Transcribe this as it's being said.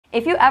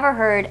If you ever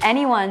heard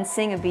anyone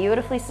sing a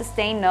beautifully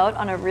sustained note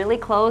on a really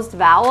closed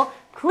vowel,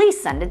 please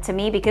send it to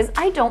me because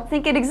I don't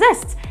think it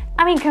exists.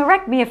 I mean,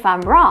 correct me if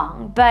I'm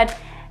wrong, but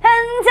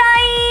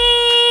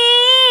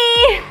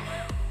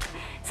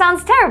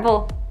sounds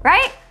terrible,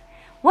 right?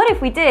 What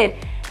if we did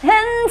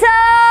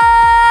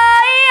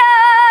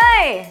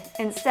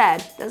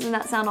instead? Doesn't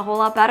that sound a whole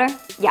lot better?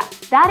 Yeah,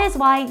 that is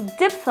why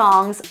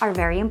diphthongs are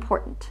very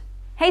important.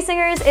 Hey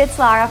singers, it's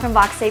Lara from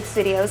VoxTape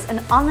Studios, an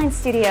online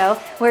studio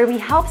where we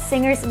help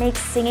singers make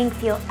singing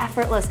feel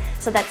effortless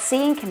so that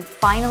singing can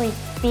finally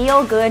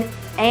feel good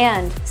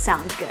and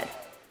sound good.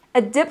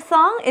 A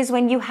diphthong is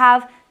when you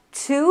have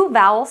two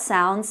vowel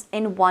sounds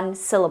in one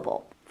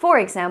syllable. For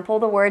example,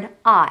 the word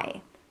I,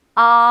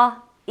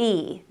 ah,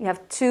 e. You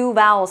have two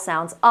vowel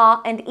sounds,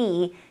 ah and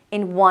e,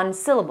 in one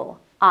syllable,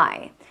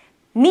 I.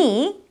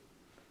 Me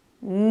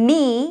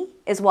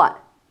is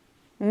what?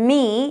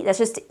 Me, that's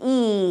just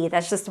E,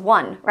 that's just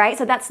one, right?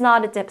 So that's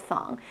not a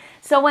diphthong.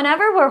 So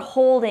whenever we're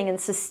holding and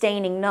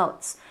sustaining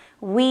notes,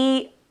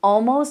 we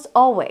almost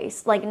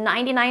always, like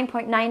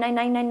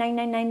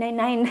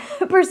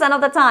 99.9999999%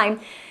 of the time,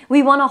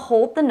 we want to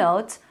hold the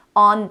note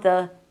on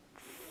the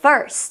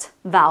first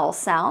vowel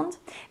sound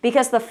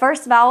because the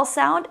first vowel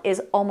sound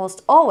is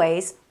almost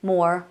always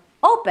more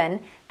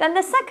open than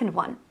the second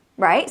one.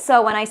 Right?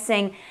 So when I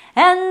sing,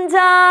 and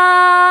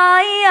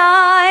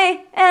I,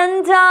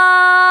 and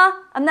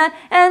I'm not,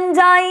 and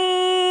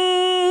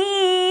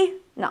I,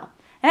 no,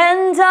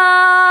 and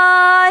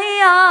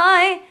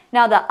I.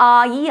 Now the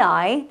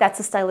I, that's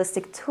a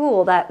stylistic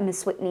tool that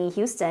Miss Whitney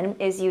Houston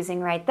is using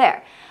right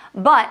there.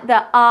 But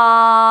the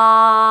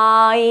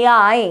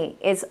I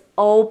is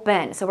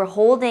open. So we're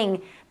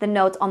holding the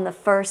note on the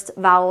first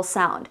vowel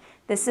sound.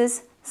 This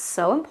is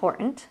so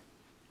important.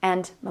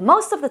 And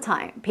most of the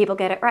time, people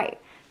get it right.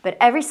 But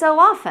every so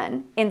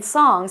often, in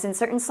songs, in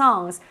certain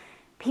songs,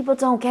 people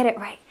don't get it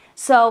right.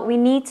 So we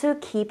need to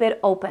keep it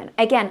open.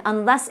 Again,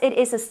 unless it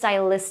is a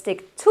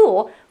stylistic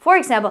tool. For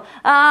example,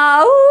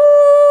 out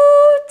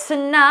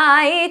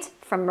tonight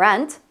from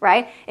Rent,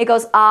 right? It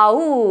goes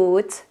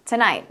out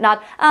tonight,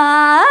 not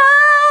out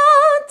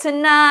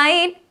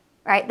tonight.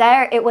 Right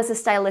there, it was a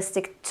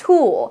stylistic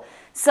tool.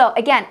 So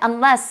again,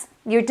 unless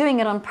you're doing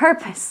it on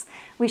purpose,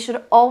 we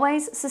should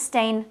always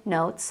sustain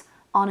notes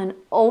on an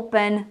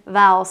open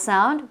vowel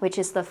sound, which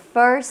is the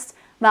first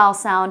vowel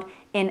sound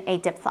in a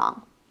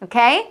diphthong.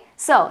 Okay?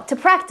 So to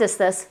practice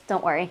this,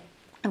 don't worry,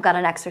 I've got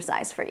an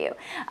exercise for you.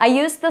 I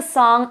used the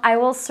song I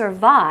Will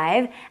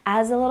Survive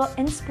as a little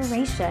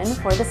inspiration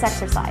for this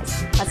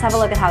exercise. Let's have a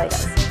look at how it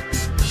goes.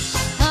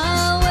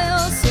 I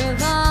will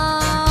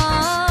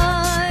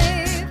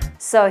survive.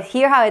 So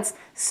hear how it's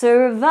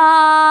survive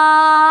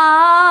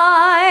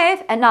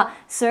and not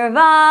survive.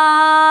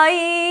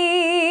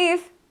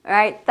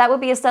 Right? That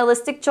would be a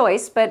stylistic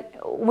choice, but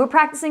we're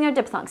practicing our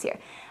diphthongs here.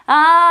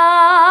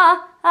 I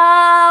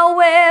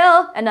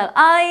will, and not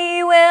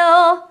I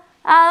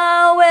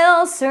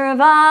will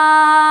survive.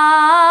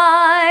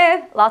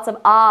 Lots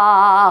of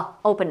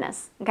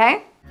openness,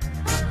 okay?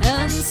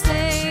 And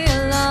stay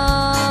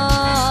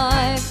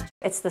alive.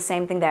 It's the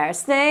same thing there.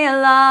 Stay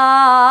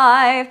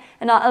alive,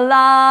 and not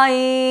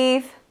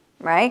alive.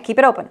 Right? Keep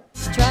it open.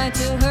 Try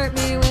to hurt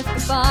me with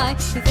goodbye.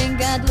 You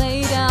think I'd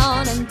lay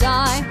down and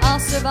die? I'll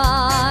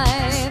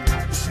survive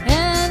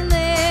and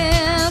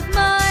live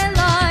my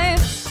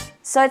life.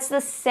 So it's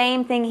the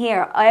same thing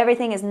here.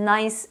 Everything is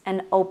nice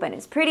and open.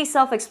 It's pretty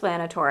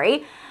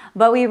self-explanatory,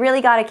 but we really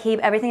got to keep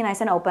everything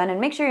nice and open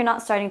and make sure you're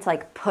not starting to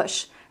like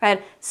push,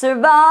 right?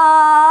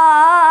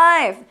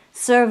 Survive,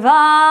 survive.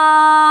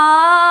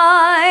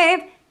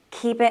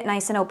 Keep it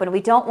nice and open.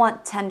 We don't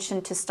want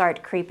tension to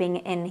start creeping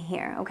in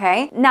here,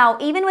 okay? Now,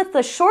 even with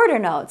the shorter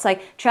notes,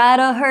 like try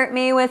to hurt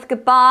me with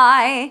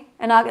goodbye,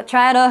 and I'll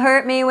try to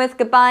hurt me with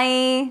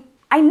goodbye.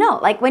 I know,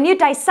 like when you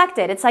dissect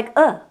it, it's like,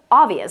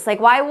 obvious. Like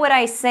why would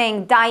I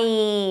sing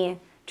die,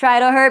 try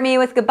to hurt me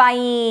with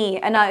goodbye,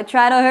 and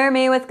try to hurt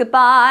me with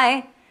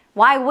goodbye?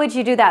 Why would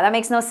you do that? That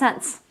makes no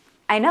sense.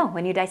 I know,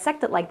 when you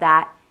dissect it like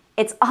that,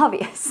 it's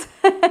obvious.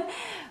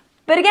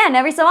 But again,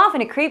 every so often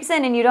it creeps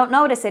in and you don't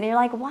notice it and you're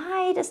like,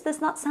 why does this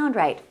not sound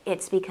right?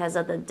 It's because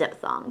of the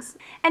diphthongs.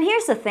 And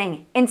here's the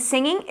thing, in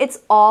singing, it's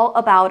all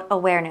about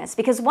awareness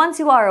because once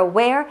you are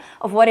aware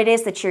of what it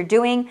is that you're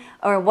doing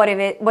or what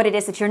it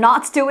is that you're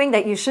not doing,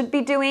 that you should be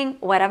doing,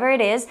 whatever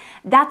it is,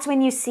 that's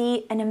when you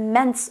see an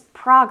immense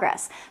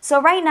progress. So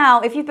right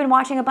now, if you've been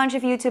watching a bunch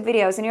of YouTube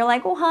videos and you're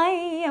like, well, why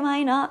am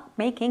I not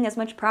making as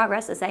much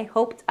progress as I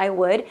hoped I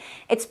would?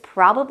 It's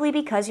probably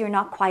because you're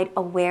not quite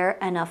aware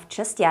enough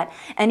just yet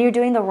and you're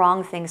doing the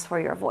wrong things for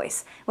your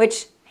voice,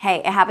 which, hey,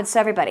 it happens to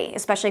everybody,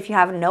 especially if you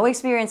have no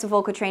experience of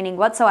vocal training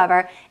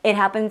whatsoever. It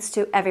happens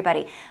to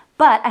everybody.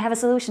 But I have a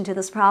solution to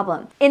this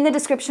problem. In the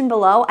description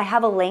below, I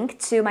have a link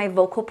to my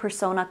vocal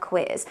persona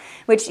quiz,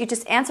 which you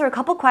just answer a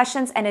couple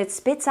questions and it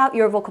spits out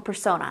your vocal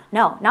persona.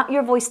 No, not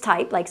your voice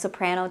type, like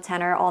soprano,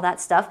 tenor, all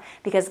that stuff,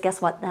 because guess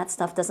what? That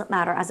stuff doesn't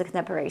matter as a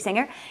contemporary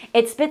singer.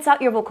 It spits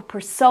out your vocal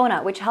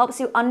persona, which helps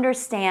you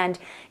understand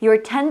your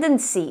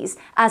tendencies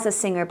as a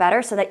singer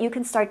better so that you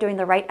can start doing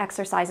the right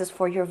exercises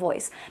for your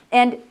voice.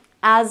 And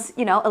as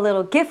you know, a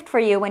little gift for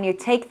you, when you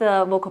take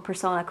the vocal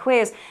persona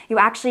quiz, you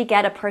actually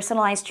get a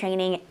personalized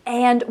training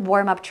and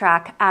warm-up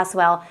track as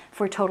well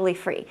for totally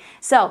free.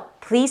 So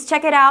please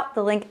check it out.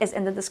 The link is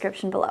in the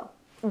description below.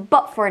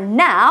 But for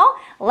now,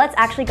 let's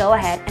actually go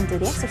ahead and do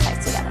the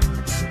exercise together.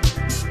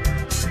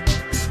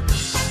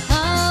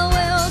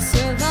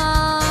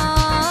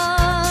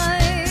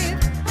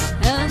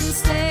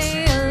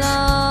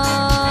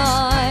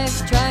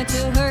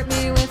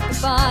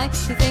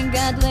 You think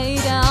I'd lay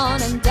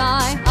down and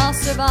die? I'll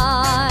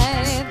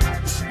survive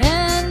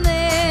and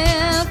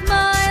live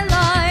my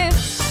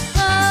life.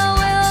 I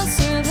will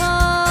survive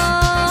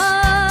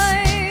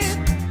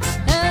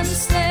and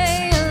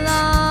stay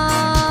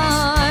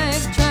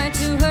alive. Try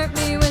to hurt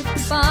me with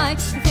goodbye.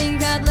 You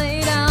think I'd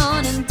lay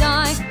down and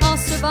die? I'll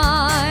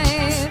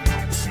survive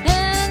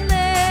and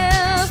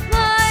live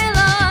my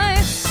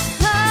life.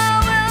 I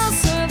will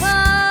survive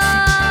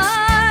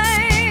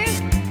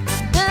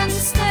and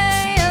stay.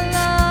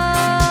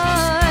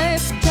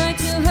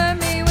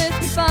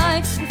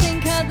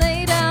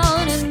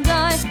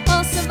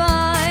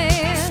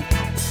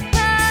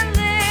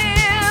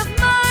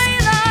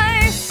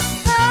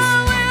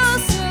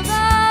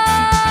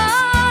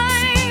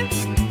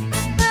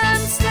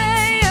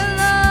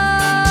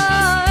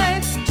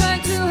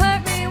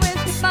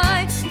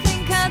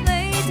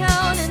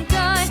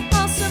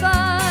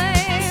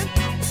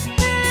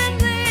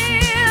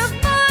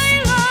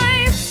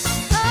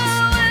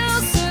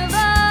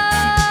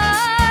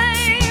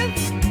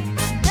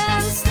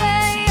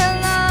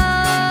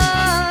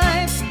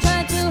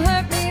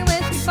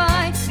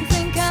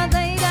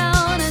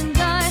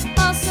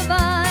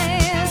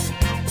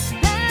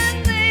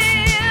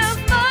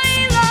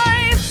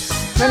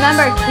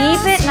 Remember,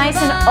 keep it nice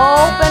and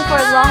open for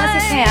as long as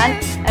you can,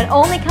 and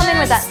only come in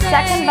with that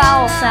second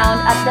vowel sound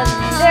at the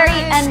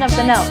very end of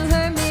the note.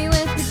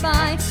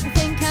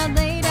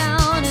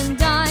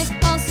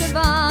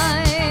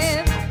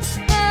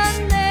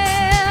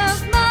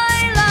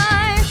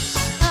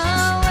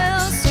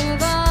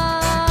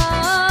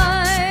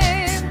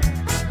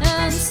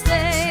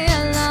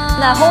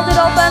 Now hold it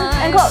open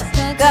and close.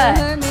 Good.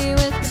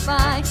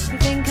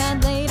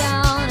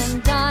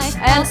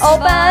 And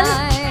open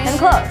and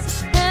close.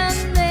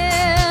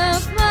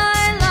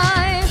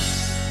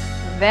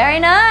 Very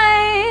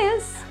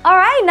nice. All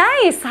right,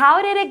 nice.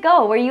 How did it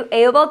go? Were you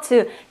able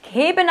to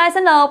keep it nice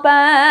and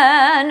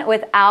open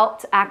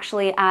without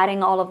actually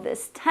adding all of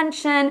this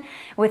tension,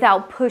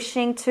 without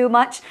pushing too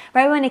much?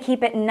 Right, we want to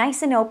keep it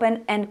nice and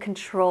open and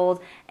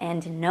controlled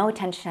and no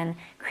tension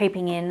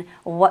creeping in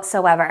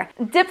whatsoever.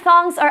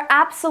 Diphthongs are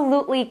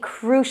absolutely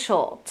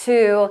crucial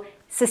to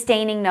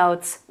sustaining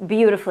notes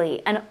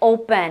beautifully and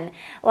open,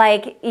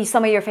 like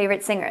some of your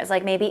favorite singers,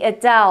 like maybe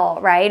Adele,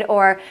 right?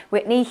 Or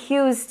Whitney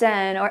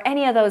Houston, or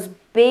any of those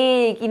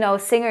big, you know,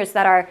 singers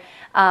that are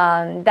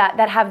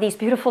that have these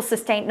beautiful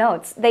sustained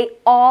notes. They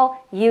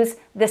all use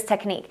this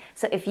technique.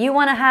 So if you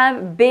want to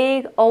have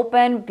big,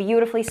 open,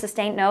 beautifully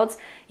sustained notes,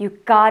 you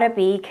gotta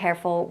be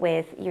careful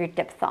with your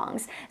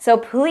diphthongs. So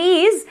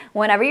please,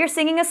 whenever you're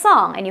singing a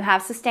song and you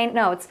have sustained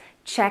notes,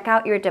 check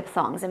out your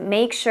diphthongs and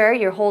make sure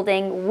you're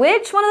holding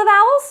which one of the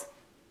vowels?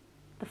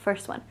 The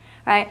first one,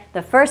 right?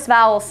 The first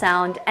vowel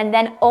sound, and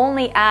then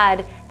only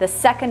add the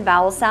second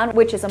vowel sound,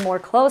 which is a more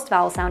closed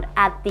vowel sound,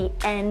 at the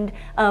end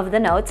of the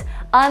note,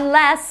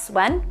 unless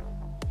when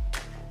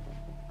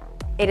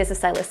it is a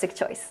stylistic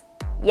choice.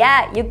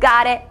 Yeah, you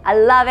got it. I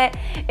love it.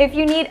 If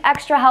you need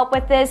extra help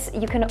with this,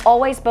 you can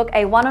always book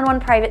a one-on-one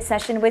private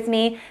session with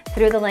me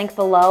through the link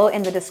below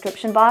in the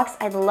description box.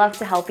 I'd love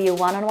to help you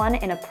one-on-one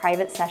in a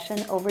private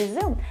session over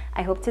Zoom.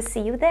 I hope to see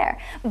you there.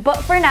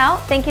 But for now,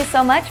 thank you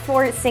so much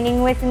for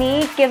singing with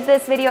me. Give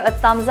this video a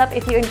thumbs up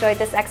if you enjoyed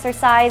this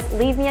exercise.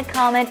 Leave me a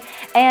comment,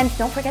 and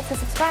don't forget to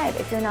subscribe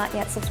if you're not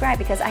yet subscribed,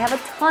 because I have a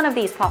ton of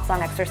these pop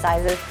song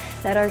exercises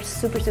that are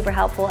super, super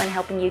helpful in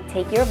helping you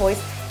take your voice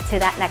to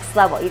that next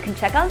level. You can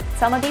check out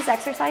some of these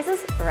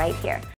exercises right here.